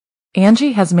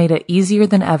Angie has made it easier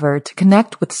than ever to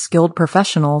connect with skilled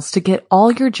professionals to get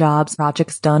all your jobs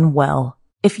projects done well.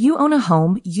 If you own a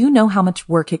home, you know how much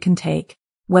work it can take,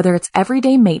 whether it's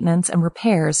everyday maintenance and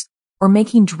repairs or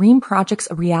making dream projects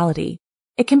a reality.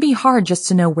 It can be hard just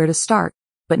to know where to start,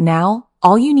 but now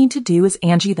all you need to do is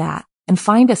Angie that and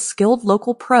find a skilled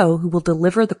local pro who will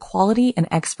deliver the quality and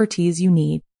expertise you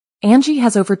need. Angie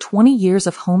has over 20 years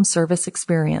of home service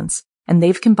experience, and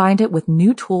they've combined it with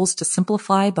new tools to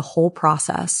simplify the whole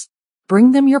process.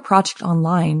 Bring them your project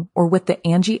online or with the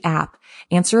Angie app,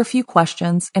 answer a few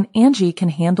questions, and Angie can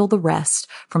handle the rest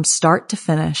from start to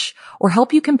finish, or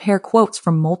help you compare quotes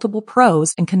from multiple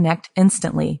pros and connect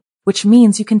instantly, which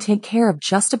means you can take care of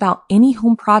just about any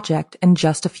home project in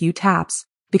just a few taps.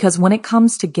 Because when it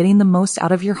comes to getting the most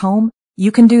out of your home,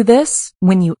 you can do this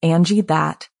when you Angie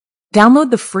that.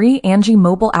 Download the free Angie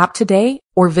mobile app today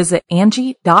or visit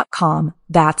Angie.com.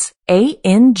 That's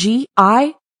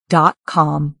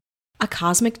ANGI.com. A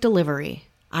Cosmic Delivery.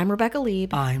 I'm Rebecca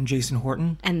Lieb. I'm Jason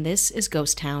Horton. And this is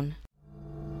Ghost Town.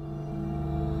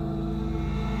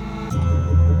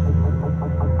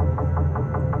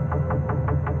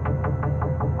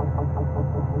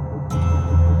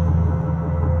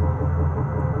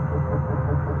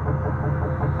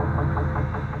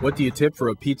 What do you tip for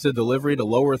a pizza delivery to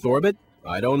low Earth orbit?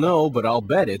 I don't know, but I'll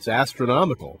bet it's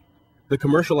astronomical. The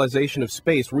commercialization of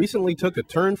space recently took a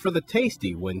turn for the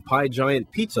tasty when pie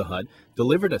giant Pizza Hut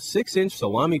delivered a 6-inch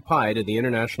salami pie to the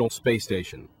International Space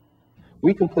Station.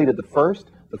 We completed the first,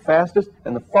 the fastest,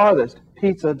 and the farthest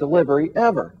pizza delivery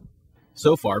ever.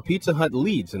 So far, Pizza Hut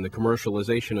leads in the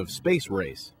commercialization of space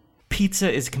race.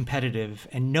 Pizza is competitive,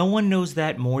 and no one knows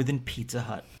that more than Pizza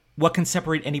Hut. What can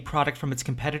separate any product from its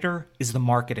competitor is the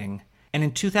marketing. And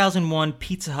in 2001,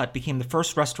 Pizza Hut became the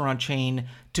first restaurant chain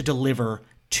to deliver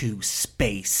to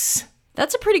space.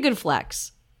 That's a pretty good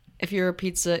flex. If you're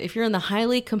in the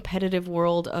highly competitive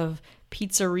world of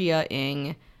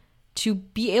pizzeria-ing, to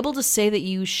be able to say that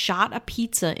you shot a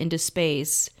pizza into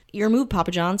space, your move,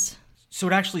 Papa John's. So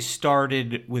it actually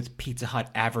started with Pizza Hut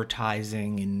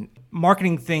advertising and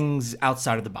marketing things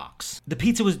outside of the box. The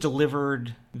pizza was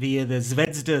delivered via the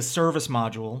Zvezda service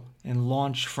module and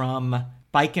launched from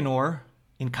Baikonur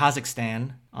in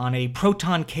Kazakhstan on a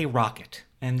Proton K rocket.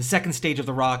 And the second stage of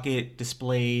the rocket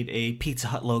displayed a Pizza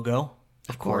Hut logo,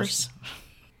 of course.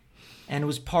 And it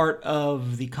was part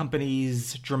of the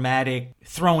company's dramatic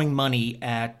throwing money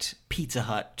at Pizza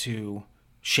Hut to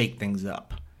shake things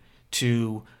up,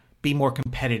 to be more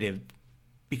competitive.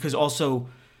 Because also,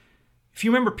 if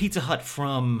you remember Pizza Hut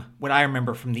from what I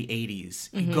remember from the 80s,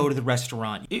 you go to the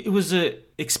restaurant. It was an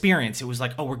experience. It was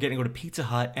like, oh, we're getting to go to Pizza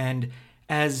Hut. And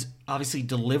as obviously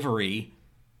delivery,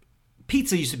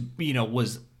 pizza used to,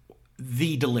 was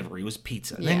the delivery, was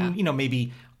pizza. Yeah. Then,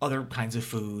 maybe other kinds of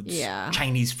foods. Yeah.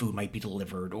 Chinese food might be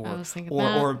delivered, or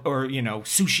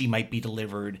sushi might be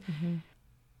delivered. Mm-hmm.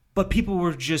 But people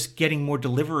were just getting more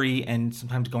delivery and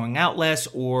sometimes going out less.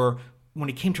 Or when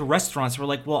it came to restaurants, we're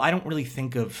like, well, I don't really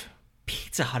think of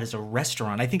Pizza Hut as a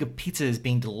restaurant. I think of pizza as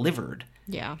being delivered.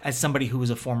 Yeah. As somebody who was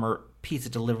a former pizza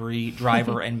delivery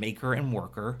driver and maker and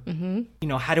worker. Mm-hmm.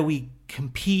 How do we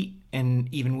compete,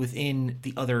 and even within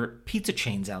the other pizza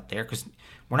chains out there? Because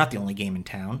we're not the only game in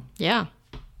town. Yeah.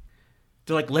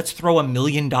 They're like, let's throw $1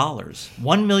 million,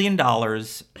 $1 million,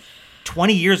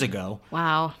 20 years ago.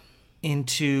 Wow.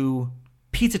 Into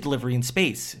pizza delivery in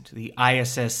space, into the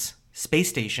ISS space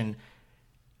station.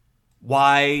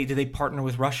 Why did they partner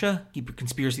with Russia? Keep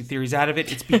conspiracy theories out of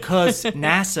it. It's because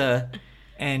NASA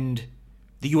and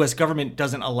the U.S. government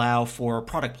doesn't allow for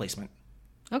product placement.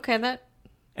 Okay,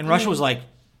 And Russia was like,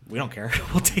 we don't care.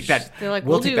 We'll take that. They're like,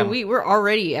 we're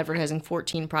already advertising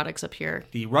 14 products up here.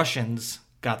 The Russians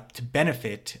got to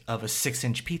benefit of a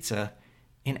 6-inch pizza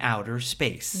in outer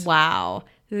space. Wow.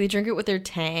 Do they drink it with their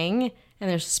Tang and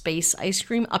their space ice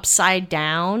cream upside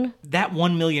down? That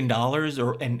 $1 million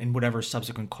and whatever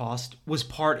subsequent cost was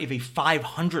part of a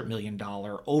 $500 million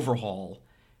overhaul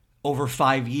over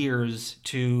 5 years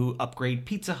to upgrade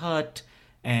Pizza Hut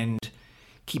and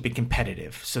keep it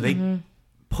competitive. So they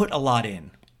put a lot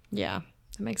in. Yeah,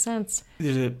 that makes sense.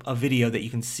 There's a video that you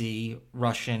can see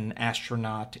Russian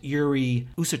astronaut Yuri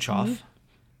Usachov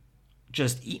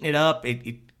just eating it up.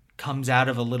 It comes out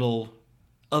of a little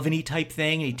oven-y type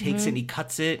thing, and he takes it and he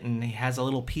cuts it, and he has a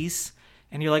little piece,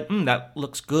 and you're like, that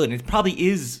looks good. And it probably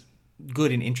is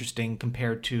good and interesting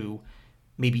compared to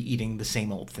maybe eating the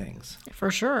same old things.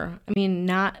 For sure. I mean,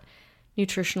 not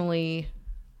nutritionally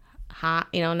hot,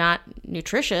 not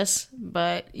nutritious,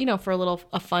 but, for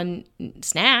a fun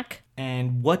snack.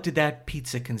 And what did that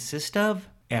pizza consist of?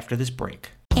 After this break.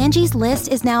 Angie's List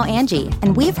is now Angie,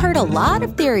 and we've heard a lot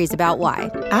of theories about why.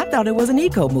 I thought it was an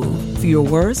eco move. Fewer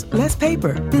words, less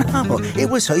paper. No, it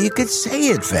was so you could say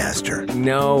it faster.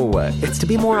 No, it's to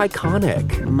be more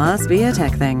iconic. Must be a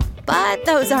tech thing. But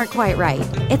those aren't quite right.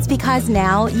 It's because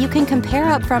now you can compare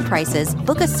upfront prices,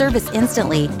 book a service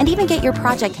instantly, and even get your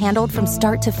project handled from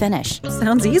start to finish.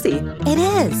 Sounds easy. It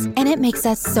is, and it makes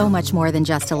us so much more than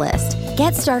just a list.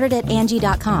 Get started at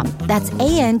Angie.com. That's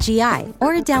ANGI,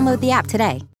 or download the app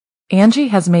today. Angie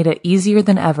has made it easier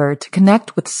than ever to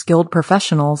connect with skilled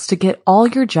professionals to get all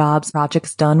your jobs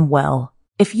projects done well.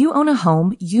 If you own a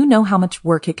home, you know how much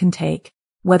work it can take,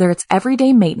 whether it's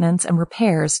everyday maintenance and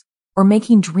repairs or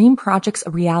making dream projects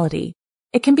a reality.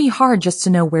 It can be hard just to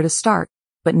know where to start,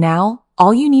 but now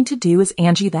all you need to do is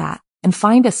Angie that and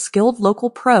find a skilled local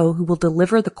pro who will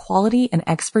deliver the quality and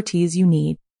expertise you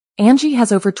need. Angie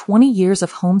has over 20 years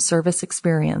of home service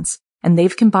experience, and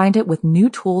they've combined it with new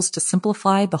tools to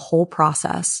simplify the whole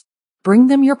process. Bring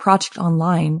them your project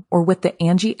online or with the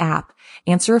Angie app,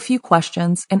 answer a few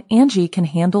questions, and Angie can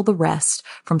handle the rest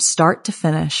from start to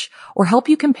finish or help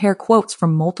you compare quotes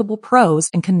from multiple pros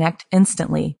and connect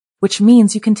instantly, which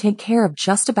means you can take care of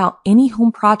just about any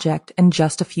home project in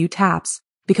just a few taps.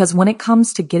 Because when it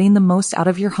comes to getting the most out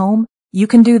of your home, you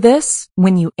can do this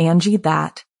when you Angie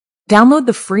that. Download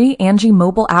the free Angie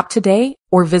mobile app today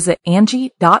or visit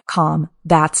Angie.com.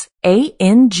 That's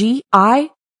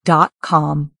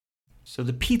ANGI.com. So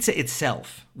the pizza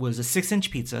itself was a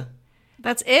 6-inch pizza.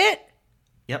 That's it?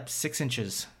 Yep, 6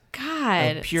 inches.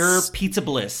 God. Of pure pizza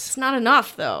bliss. It's not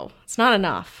enough, though. It's not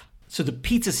enough. So the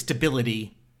pizza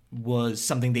stability was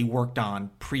something they worked on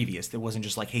previous. It wasn't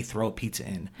just like, hey, throw a pizza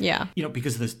in. Yeah. You know,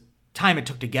 because the time it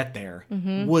took to get there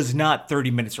was not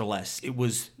 30 minutes or less. It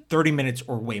was 30 minutes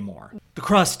or way more. The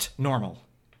crust, normal.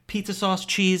 Pizza sauce,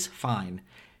 cheese, fine.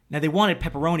 Now, they wanted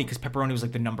pepperoni because pepperoni was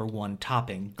like the number one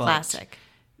topping. But Classic.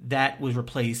 that was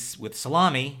replaced with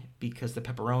salami because the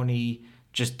pepperoni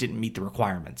just didn't meet the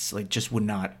requirements. Like, just would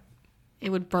not. It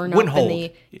would burn Wouldn't up hold.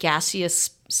 in the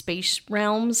gaseous space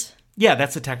realms. Yeah,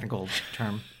 that's a technical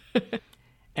term.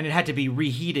 And it had to be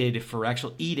reheated for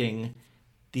actual eating.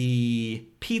 The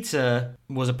pizza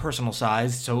was a personal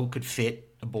size, so it could fit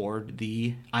aboard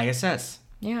the ISS.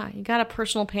 Yeah, you got a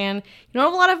personal pan. You don't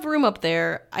have a lot of room up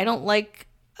there. I don't like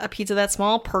a pizza that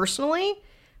small personally,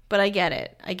 but I get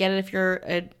it. I get it if you're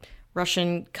a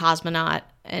Russian cosmonaut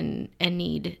and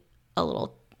need a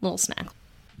little snack.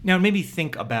 Now, it made me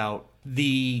think about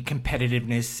the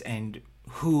competitiveness and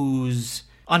who's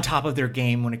on top of their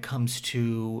game when it comes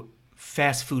to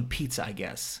fast food pizza, I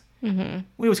guess. Mm-hmm.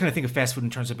 We always kind of think of fast food in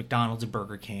terms of McDonald's and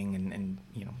Burger King and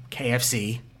you know,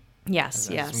 KFC. Yes,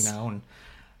 As yes. we know, and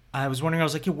I was wondering, I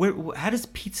was like, how does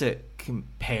pizza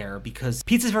compare? Because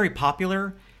pizza's very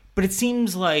popular, but it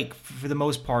seems like, for the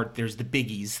most part, there's the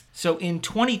biggies. So in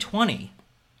 2020,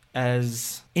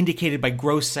 as indicated by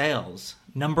gross sales,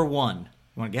 number one,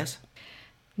 you want to guess?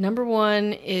 Number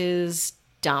one is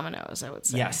Domino's, I would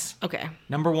say. Yes. Okay.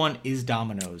 Number one is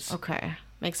Domino's. Okay.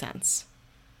 Makes sense.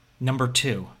 Number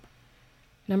two.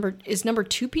 Number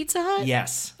two Pizza Hut?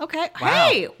 Yes. Okay. Wow.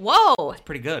 Hey, whoa.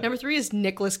 Pretty good. Number three is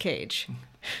Nicolas Cage.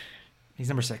 He's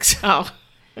number 6. Oh.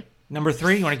 Number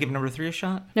 3, you want to give number 3 a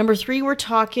shot? Number 3, we're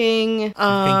talking Think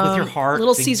with your heart.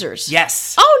 Little Think- Caesars.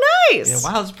 Yes. Oh, nice.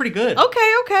 Yeah, wow, that's pretty good.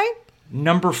 Okay.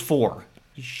 Number 4.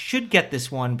 You should get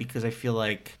this one because I feel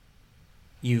like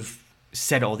you've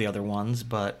said all the other ones,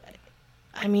 but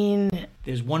I mean,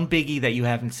 there's one biggie that you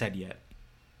haven't said yet.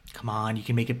 Come on, you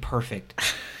can make it perfect.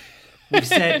 We've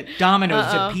said Domino's,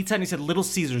 you said Pizza Hut, and you said Little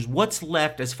Caesars. What's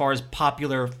left as far as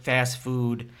popular fast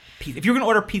food pizza? If you're going to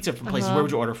order pizza from places, where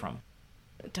would you order from?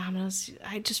 Domino's,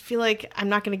 I just feel like I'm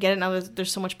not going to get it now.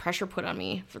 There's so much pressure put on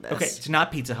me for this. Okay, it's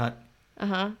not Pizza Hut.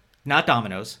 Not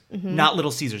Domino's. Not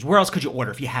Little Caesars. Where else could you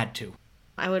order if you had to?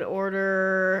 I would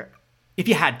order. If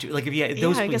you had to, like if you had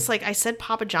those. I guess like I said,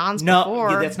 Papa John's no,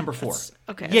 before. yeah, that's number 4.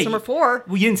 That's number 4.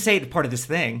 Well, you didn't say it part of this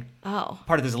thing. Oh,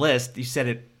 Part of this list. You said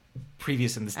it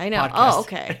previous in this I know. podcast. Oh,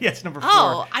 okay. Yes, number 4.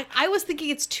 Oh, I was thinking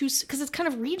it's too because it's kind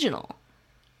of regional,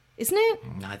 isn't it?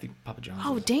 No, I think Papa John's.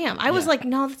 Oh, was- damn. I was yeah. like,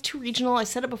 no, that's too regional. I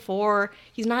said it before.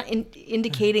 He's not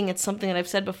indicating it's something that I've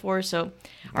said before. So,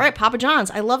 all right, Papa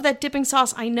John's. I love that dipping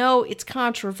sauce. I know it's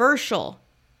controversial.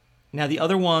 Now the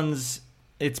other ones,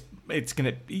 it's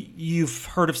gonna. You've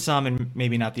heard of some and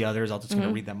maybe not the others. I'll just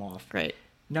gonna read them off. Great.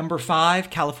 Number 5,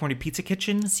 California Pizza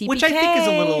Kitchen, which I think is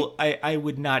a little. I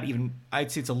would not even.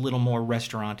 I'd say it's a little more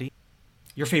restauranty.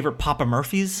 Your favorite Papa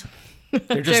Murphy's?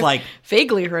 They're just like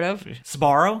Vaguely heard of.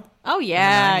 Sbarro. Oh,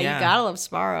 yeah. Yeah. You gotta love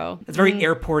Sbarro. It's very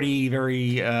airporty,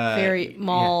 very Very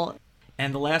mall. yeah.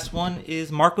 And the last one is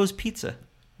Marco's Pizza.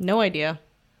 No idea.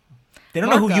 They don't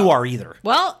know who you are either.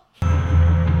 Well,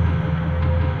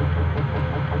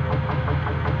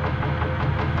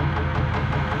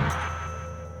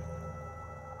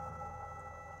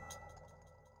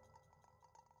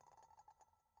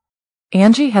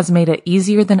 Angie has made it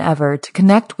easier than ever to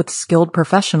connect with skilled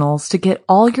professionals to get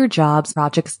all your jobs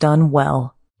projects done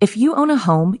well. If you own a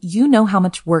home, you know how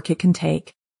much work it can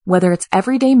take, whether it's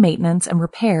everyday maintenance and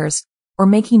repairs or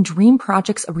making dream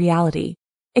projects a reality.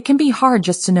 It can be hard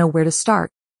just to know where to start,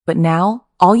 but now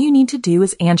all you need to do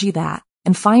is Angie that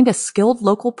and find a skilled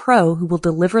local pro who will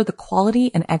deliver the quality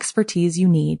and expertise you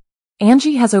need.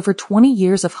 Angie has over 20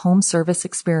 years of home service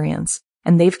experience,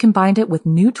 and they've combined it with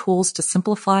new tools to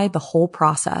simplify the whole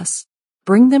process.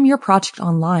 Bring them your project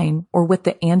online or with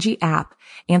the Angie app,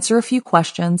 answer a few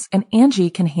questions, and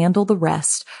Angie can handle the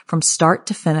rest from start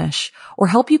to finish or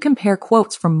help you compare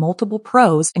quotes from multiple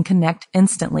pros and connect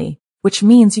instantly, which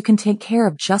means you can take care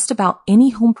of just about any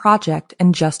home project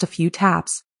in just a few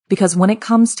taps. Because when it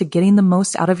comes to getting the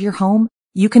most out of your home,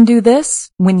 you can do this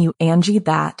when you Angie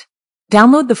that.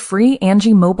 Download the free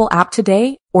Angie mobile app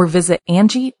today or visit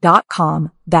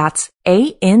Angie.com. That's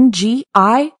ANGI.com.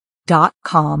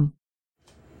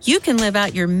 You can live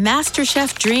out your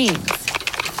MasterChef dreams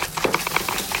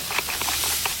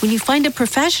when you find a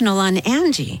professional on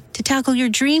Angie to tackle your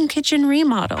dream kitchen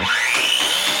remodel.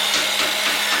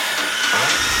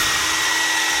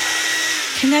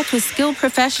 Connect with skilled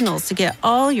professionals to get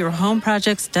all your home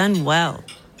projects done well.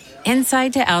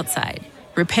 Inside to outside,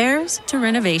 repairs to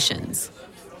renovations.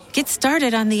 Get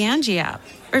started on the Angie app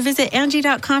or visit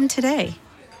Angie.com today.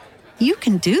 You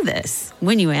can do this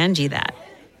when you Angie that.